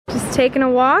Just taking a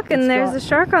walk and there's a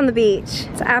shark on the beach.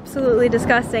 It's absolutely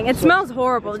disgusting. It smells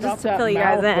horrible, just to fill you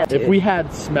guys in. If we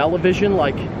had smell-o-vision,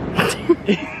 like...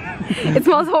 It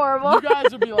smells horrible. You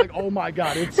guys would be like, oh my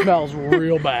god, it smells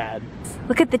real bad.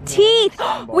 Look at the teeth.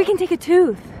 We can take a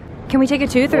tooth. Can we take a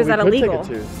tooth or is that illegal?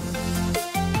 Take a tooth.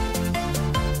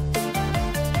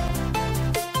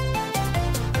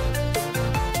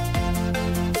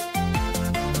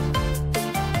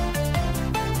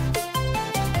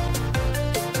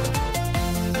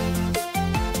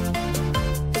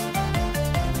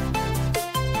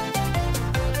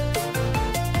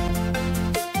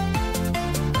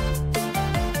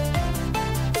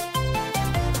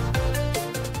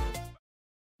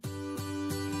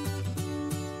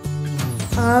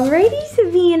 Alrighty,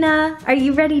 Savannah. Are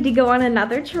you ready to go on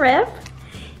another trip?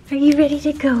 Are you ready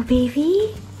to go,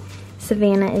 baby?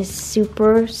 Savannah is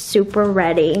super, super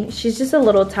ready. She's just a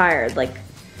little tired. Like,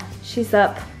 she's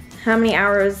up how many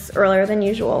hours earlier than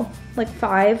usual? Like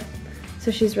 5.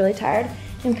 So she's really tired.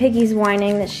 And Piggy's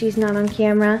whining that she's not on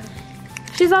camera.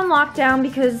 She's on lockdown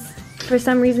because for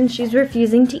some reason she's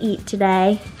refusing to eat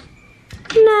today.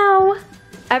 No.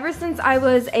 Ever since I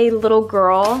was a little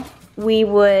girl, we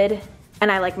would...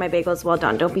 And I like my bagels well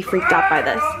done. Don't be freaked out by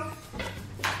this.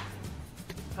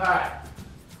 Alright.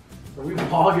 Are we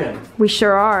vlogging? We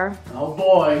sure are. Oh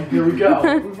boy, here we go. What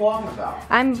are we vlogging about?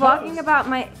 I'm vlogging about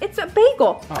my, it's a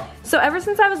bagel. Oh. So ever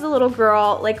since I was a little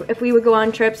girl, like if we would go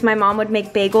on trips, my mom would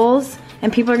make bagels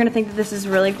and people are gonna think that this is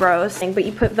really gross. But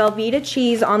you put Velveeta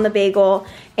cheese on the bagel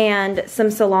and some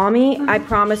salami. I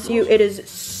promise you, it is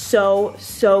so,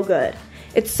 so good.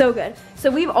 It's so good.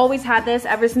 So we've always had this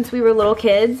ever since we were little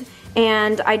kids.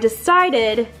 And I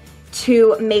decided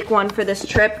to make one for this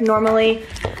trip. Normally,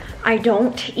 I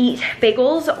don't eat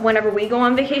bagels whenever we go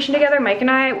on vacation together. Mike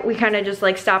and I, we kind of just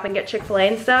like stop and get Chick-fil-A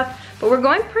and stuff. But we're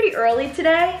going pretty early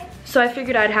today, so I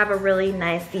figured I'd have a really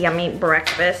nice, yummy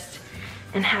breakfast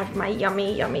and have my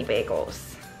yummy, yummy bagels.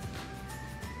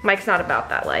 Mike's not about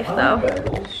that life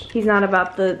though. He's not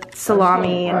about the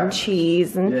salami and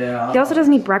cheese, and he also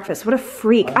doesn't eat breakfast. What a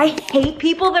freak. I hate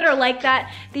people that are like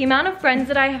that. The amount of friends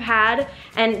that I have had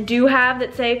and do have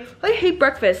that say, I hate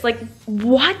breakfast. Like,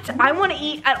 what? I want to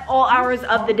eat at all hours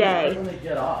of the day.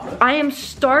 I am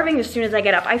starving as soon as I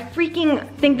get up. I freaking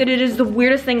think that it is the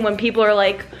weirdest thing when people are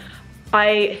like,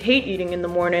 I hate eating in the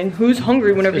morning. Who's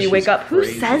hungry whenever you wake up? Who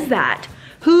says that?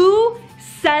 Who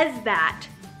says that?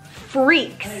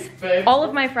 Freaks. Hey, all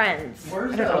of my friends. I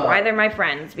don't know why they're my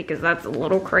friends, because that's a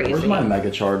little crazy. Where's my mega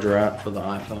charger at for the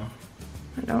iPhone?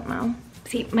 I don't know.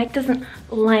 See, Mike doesn't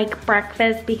like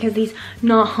breakfast because he's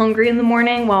not hungry in the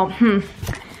morning. Well,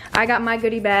 I got my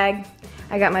goodie bag.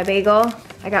 I got my bagel.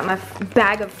 I got my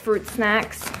bag of fruit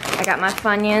snacks. I got my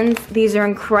Funyuns. These are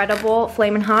incredible,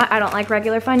 flamin' hot. I don't like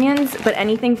regular Funyuns, but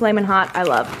anything flamin' hot, I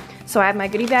love. So I have my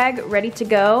goodie bag ready to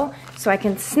go so I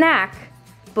can snack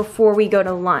before we go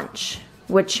to lunch,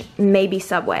 which may be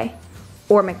Subway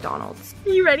or McDonald's.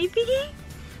 You ready, Piggy?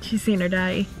 She's seen her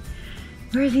daddy.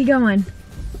 Where is he going?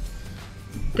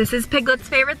 This is Piglet's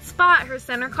favorite spot, her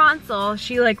center console.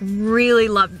 She like really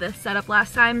loved this setup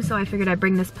last time, so I figured I'd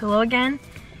bring this pillow again.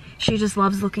 She just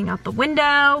loves looking out the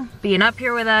window, being up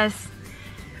here with us.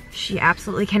 She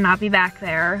absolutely cannot be back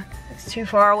there. It's too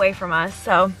far away from us,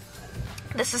 so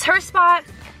this is her spot.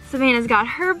 Savannah's got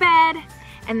her bed.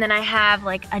 And then I have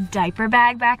like a diaper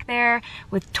bag back there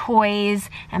with toys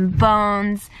and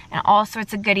bones and all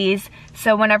sorts of goodies.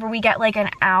 So whenever we get like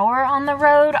an hour on the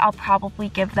road, I'll probably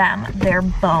give them their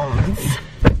bones.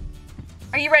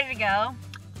 Are you ready to go?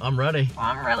 I'm ready. Well,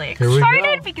 I'm really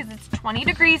excited because it's 20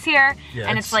 degrees here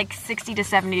and it's like 60 to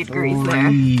 70 degrees there.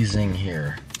 Freezing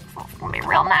here. So it's gonna be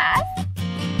real nice.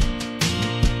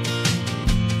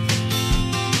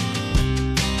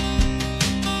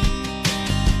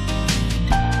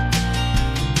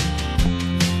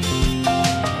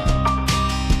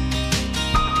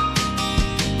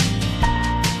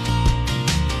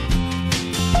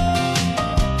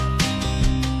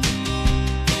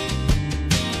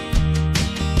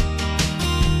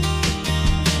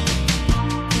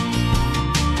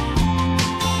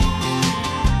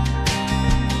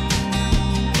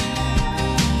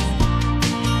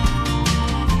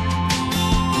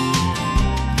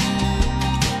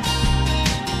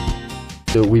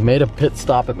 Dude, we made a pit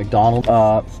stop at McDonald's.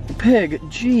 Pig,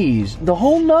 geez, the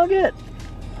whole nugget?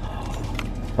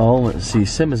 Oh, let's see,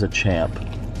 Sim is a champ.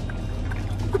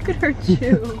 Look at her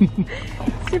chew.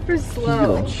 Super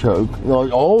slow. Choke.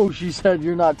 Oh, she said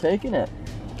you're not taking it.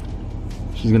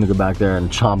 She's gonna go back there and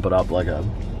chomp it up like a,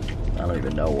 I don't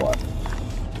even know what.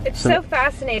 It's so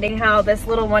fascinating how this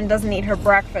little one doesn't eat her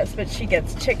breakfast, but she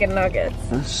gets chicken nuggets.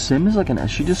 Sim is like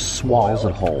she just swallows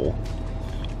it whole.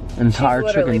 An entire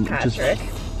chicken. Patrick.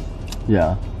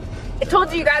 Yeah. I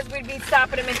told you guys we'd be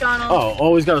stopping at McDonald's. Oh,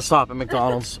 always gotta stop at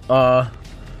McDonald's.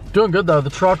 Doing good though. The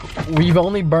truck, we've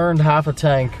only burned half a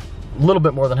tank, a little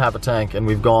bit more than half a tank, and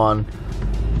we've gone,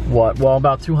 what? Well,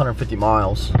 about 250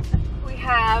 miles. We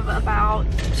have about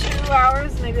 2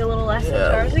 hours, maybe a little less than 2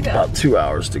 hours to go. About 2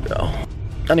 hours to go.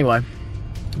 Anyway,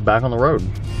 back on the road.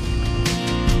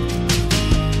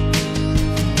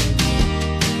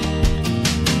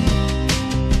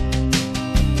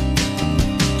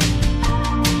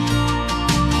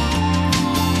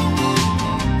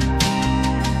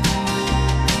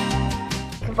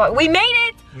 We made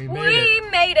it! We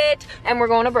made it! And we're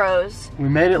going to Bros. We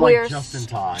made it like just in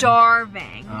time.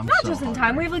 Starving. Not so just in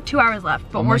time. We have like 2 hours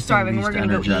left, but we're starving. We're gonna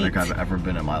go eat. Energetic I've ever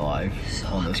been in my life.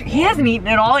 On this he hasn't eaten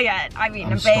it all yet. I've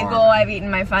eaten a bagel. Starving. I've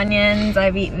eaten my Funyuns.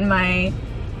 I've eaten my.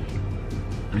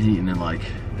 I've eaten in like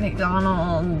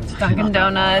McDonald's, Dunkin'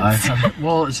 Donuts.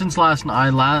 Well, since last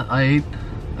night, I ate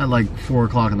at like 4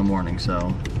 o'clock in the morning.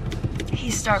 So.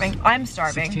 He's starving. I'm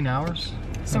starving. 16 hours.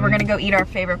 So we're gonna go eat our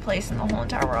favorite place in the whole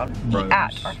entire world. Bros. Eat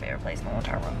at our favorite place in the whole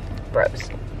entire world. Bros.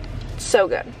 So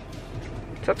good.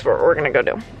 So that's what we're gonna go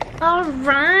do. All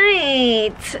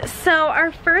right. So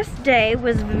our first day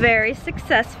was very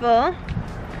successful.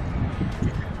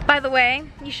 By the way,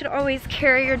 you should always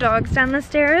carry your dogs down the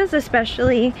stairs,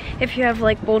 especially if you have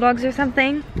like bulldogs or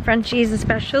something, Frenchies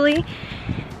especially,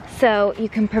 so you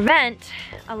can prevent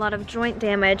a lot of joint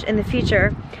damage in the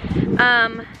future.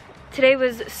 Today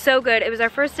was so good. It was our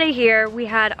first day here. We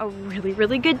had a really,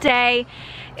 really good day.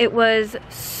 It was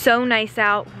so nice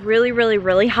out, really, really,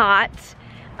 really hot.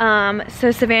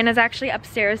 So Savannah's actually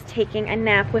upstairs taking a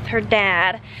nap with her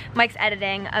dad. Mike's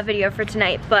editing a video for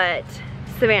tonight, but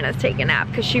Savannah's taking a nap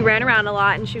because she ran around a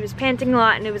lot and she was panting a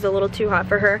lot and it was a little too hot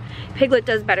for her. Piglet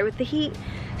does better with the heat.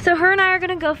 So her and I are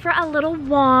gonna go for a little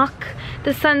walk.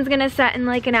 The sun's gonna set in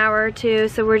like an hour or two,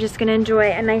 so we're just gonna enjoy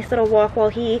a nice little walk while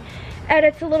he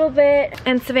edits a little bit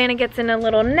and Savannah gets in a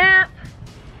little nap.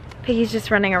 Piggy's just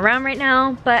running around right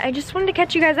now, but I just wanted to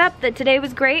catch you guys up that today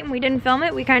was great and we didn't film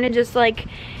it. We kind of just like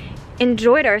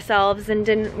enjoyed ourselves and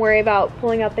didn't worry about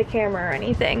pulling out the camera or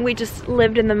anything. We just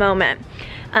lived in the moment.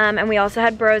 And we also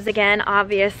had Bros again,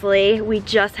 obviously. We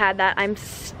just had that. I'm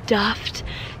stuffed.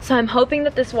 So I'm hoping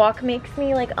that this walk makes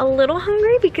me like a little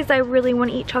hungry because I really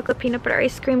want to eat chocolate peanut butter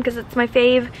ice cream because it's my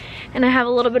fave and I have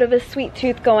a little bit of a sweet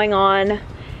tooth going on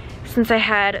since I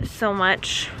had so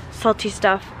much salty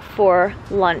stuff for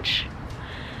lunch.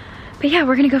 But yeah,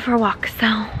 we're gonna go for a walk,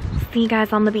 so see you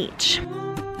guys on the beach.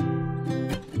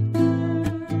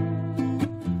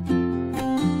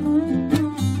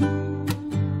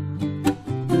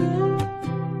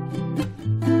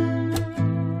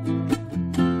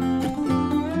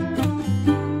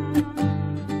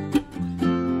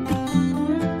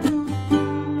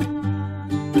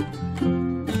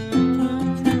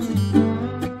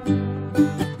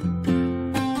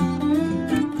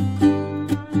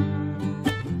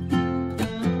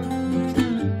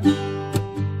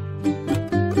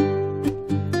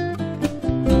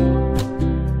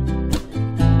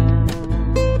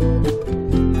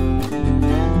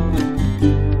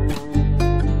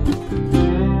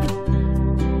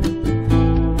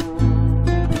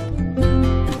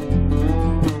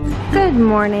 Good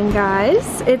morning,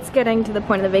 guys. It's getting to the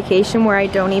point of the vacation where I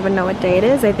don't even know what day it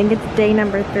is. I think it's day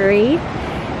number 3.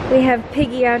 We have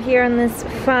Piggy out here on this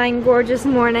fine, gorgeous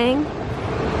morning,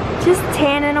 just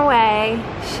tanning away.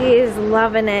 She is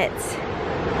loving it.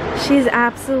 She's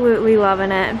absolutely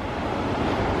loving it.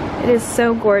 It is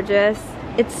so gorgeous.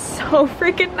 It's so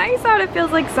freaking nice out. It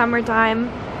feels like summertime.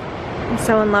 I'm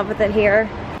so in love with it here.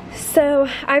 So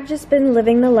I've just been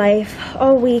living the life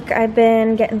all week. I've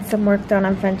been getting some work done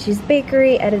on Frenchie's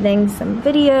Bakery, editing some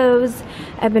videos.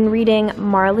 I've been reading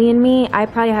Marley and Me. I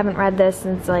probably haven't read this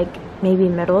since like maybe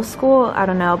middle school. I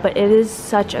don't know, but it is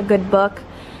such a good book.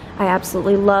 I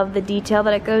absolutely love the detail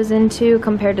that it goes into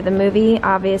compared to the movie.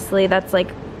 Obviously, that's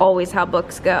like always how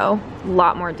books go. A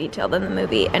lot more detail than the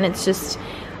movie, and it's just,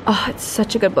 oh, it's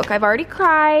such a good book. I've already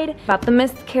cried about the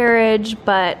miscarriage,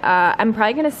 but I'm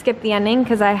probably gonna skip the ending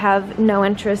because I have no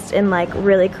interest in like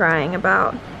really crying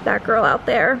about that girl out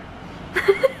there.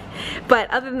 But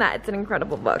other than that, it's an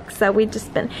incredible book. So we've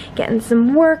just been getting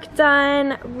some work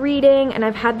done, reading, and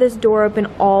I've had this door open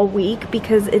all week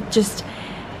because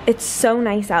it's so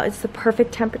nice out. It's the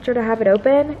perfect temperature to have it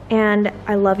open, and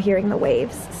I love hearing the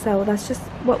waves. So that's just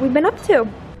what we've been up to.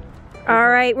 All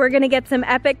right, we're gonna get some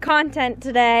epic content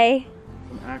today.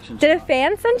 Did a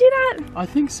fan send you that? I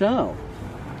think so.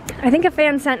 I think a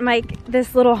fan sent Mike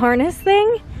this little harness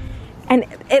thing, and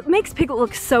it makes Piglet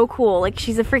look so cool. Like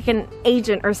she's a freaking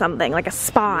agent or something, like a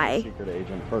spy. Secret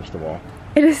agent, first of all.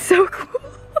 It is so cool.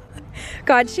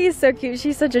 God, she is so cute.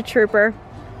 She's such a trooper.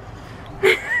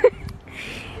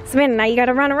 So man, now you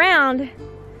gotta run around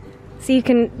so you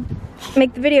can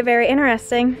make the video very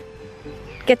interesting.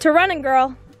 Get to running,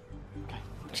 girl.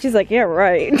 She's like, yeah,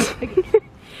 right.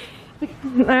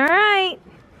 All right.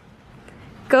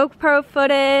 GoPro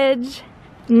footage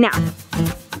now.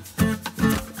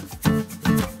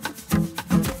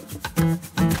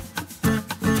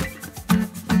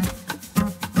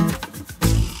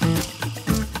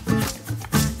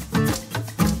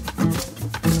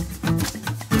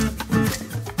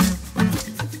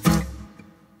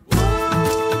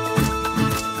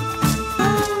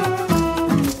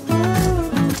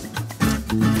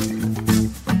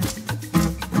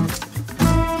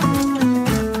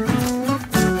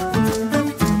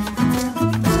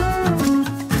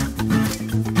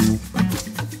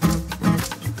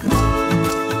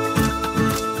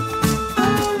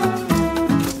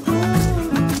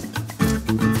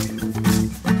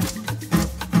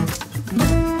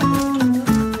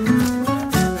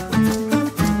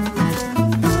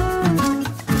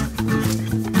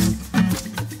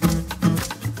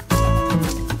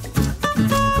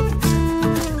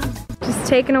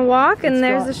 Taking a walk and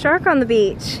there's a shark on the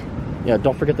beach. Yeah,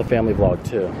 don't forget the family vlog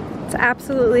too. It's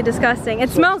absolutely disgusting. It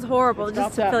smells horrible,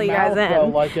 just to fill you guys in. Though,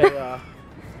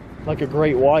 like a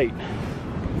great white.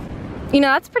 You know,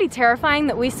 that's pretty terrifying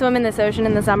that we swim in this ocean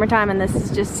in the summertime and this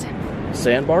is just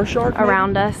sandbar shark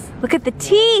around us. Look at the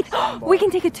teeth. We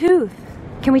can take a tooth.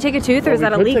 Can we take a tooth or is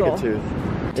that illegal? We could take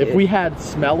a tooth. If we had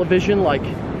smell-o-vision, like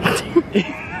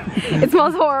it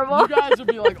smells horrible. You guys would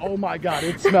be like, oh my God,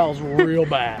 it smells real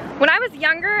bad. When I was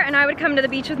younger and I would come to the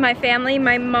beach with my family,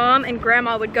 my mom and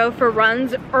grandma would go for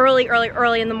runs early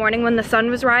in the morning when the sun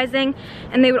was rising.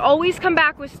 And they would always come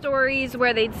back with stories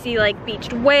where they'd see like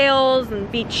beached whales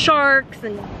and beached sharks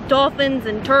and dolphins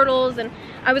and turtles. And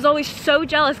I was always so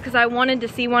jealous because I wanted to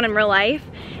see one in real life.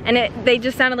 And they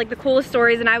just sounded like the coolest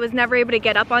stories and I was never able to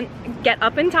get up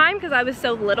in time because I was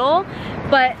so little.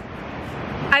 But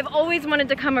I've always wanted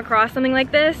to come across something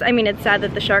like this. I mean, it's sad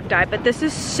that the shark died, but this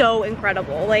is so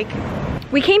incredible. Like,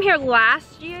 we came here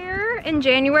last year in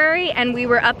January and we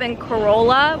were up in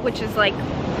Corolla, which is like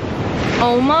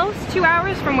almost 2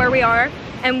 hours from where we are.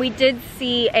 And we did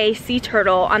see a sea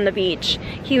turtle on the beach.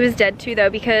 He was dead too though,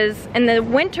 because in the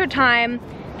winter time,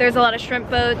 there's a lot of shrimp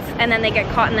boats and then they get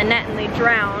caught in the net and they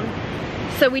drown.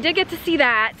 So we did get to see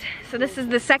that. So this is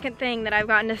the second thing that I've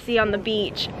gotten to see on the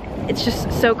beach. It's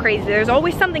just so crazy. There's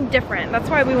always something different. That's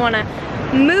why we want to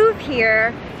move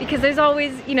here, because there's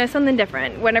always, you know, something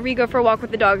different. Whenever you go for a walk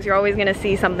with the dogs, you're always going to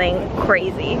see something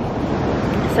crazy.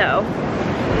 So,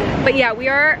 but yeah, we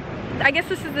are, I guess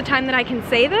this is the time that I can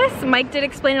say this. Mike did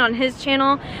explain it on his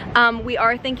channel. We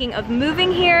are thinking of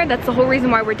moving here. That's the whole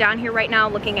reason why we're down here right now,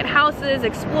 looking at houses,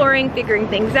 exploring, figuring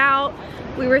things out.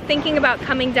 We were thinking about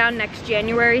coming down next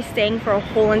January, staying for a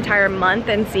whole entire month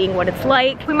and seeing what it's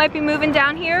like. We might be moving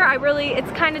down here.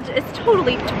 It's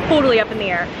totally up in the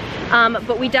air.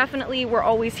 But we definitely, we're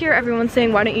always here. Everyone's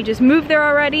saying, why don't you just move there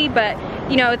already? But,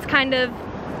 you know, it's kind of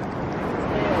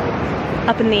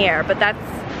up in the air. But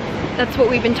that's what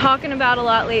we've been talking about a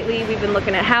lot lately. We've been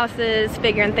looking at houses,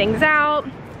 figuring things out.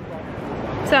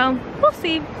 So, we'll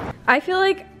see. I feel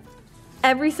like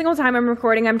every single time I'm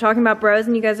recording, I'm talking about bros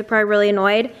and you guys are probably really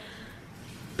annoyed.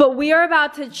 But we are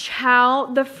about to chow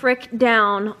the frick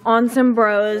down on some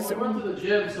bros. Well, we went to the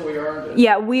gym, so we earned it.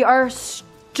 Yeah, we are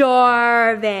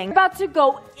starving. We're about to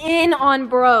go in on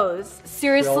bros.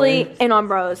 Seriously, Really? in on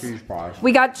bros. Cheese fries.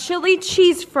 We got chili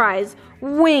cheese fries,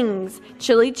 wings,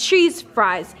 chili cheese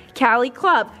fries, Cali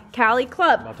Club,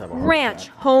 ranch,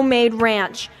 homemade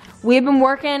ranch. We've been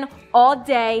working all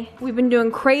day. We've been doing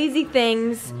crazy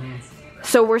things.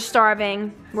 So we're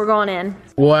starving. We're going in.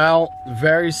 Well,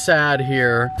 very sad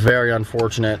here. Very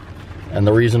unfortunate. And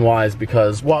the reason why is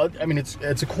because, well, I mean, it's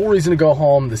a cool reason to go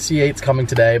home. The C8's coming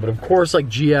today, but of course, like,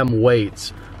 GM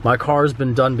waits. My car's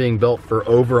been done being built for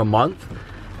over a month,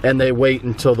 and they wait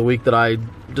until the week that I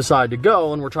decide to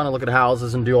go, and we're trying to look at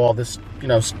houses and do all this, you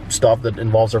know, stuff that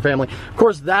involves our family. Of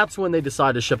course, that's when they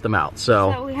decide to ship them out.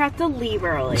 So we have to leave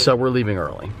early. So we're leaving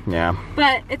early. Yeah.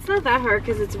 But it's not that hard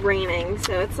because it's raining,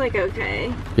 so it's like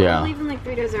okay. Yeah. We're leaving like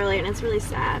 3 days early, and it's really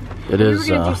sad. It is.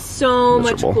 We were gonna do so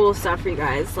miserable. much cool stuff for you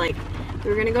guys. Like, we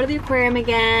were gonna go to the aquarium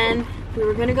again. We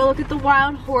were gonna go look at the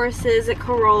wild horses at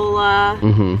Corolla.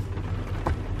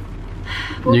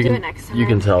 We'll do it next time. You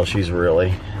can tell she's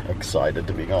really excited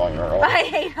to be going early. I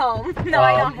hate home. No,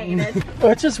 I don't hate it.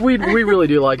 It's just we really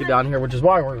do like it down here, which is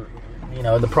why we're, you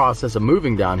know, in the process of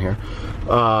moving down here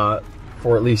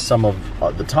for at least some of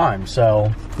the time.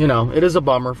 So, you know, it is a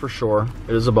bummer for sure.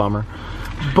 It is a bummer,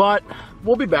 but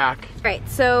we'll be back. All right,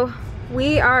 so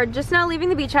we are just now leaving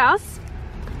the beach house.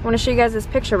 I want to show you guys this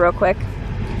picture real quick.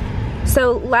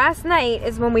 So last night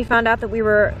is when we found out that we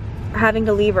were having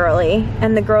to leave early,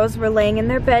 and the girls were laying in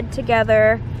their bed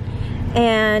together,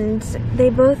 and they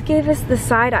both gave us the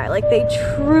side eye. Like, they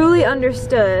truly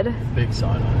understood. Big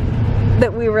side eye.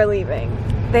 That we were leaving.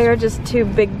 They are just two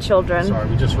big children. Sorry,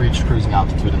 we just reached cruising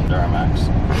altitude in the Duramax.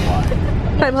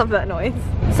 I love that noise.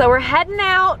 So we're heading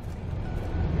out.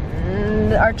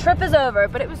 And our trip is over,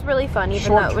 but it was really fun,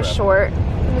 even though it was short.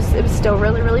 It was still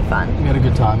really, really fun. We had a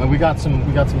good time, and we got some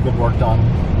good work done.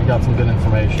 We got some good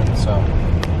information, so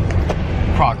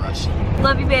progress.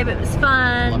 Love you, babe. It was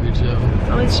fun. Love you too. It's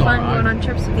always fun going on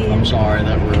trips with you. I'm sorry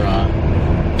that we're.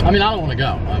 I mean, I don't want to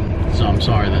go, so I'm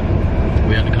sorry that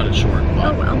we had to cut it short.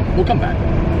 But oh well. We'll come back.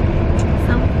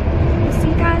 So we'll see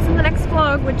you guys in the next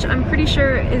vlog, which I'm pretty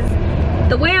sure is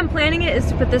the way I'm planning it is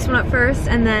to put this one up first,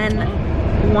 and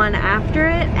then one after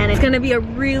it, and it's gonna be a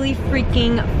really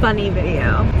freaking funny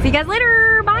video. See you guys later.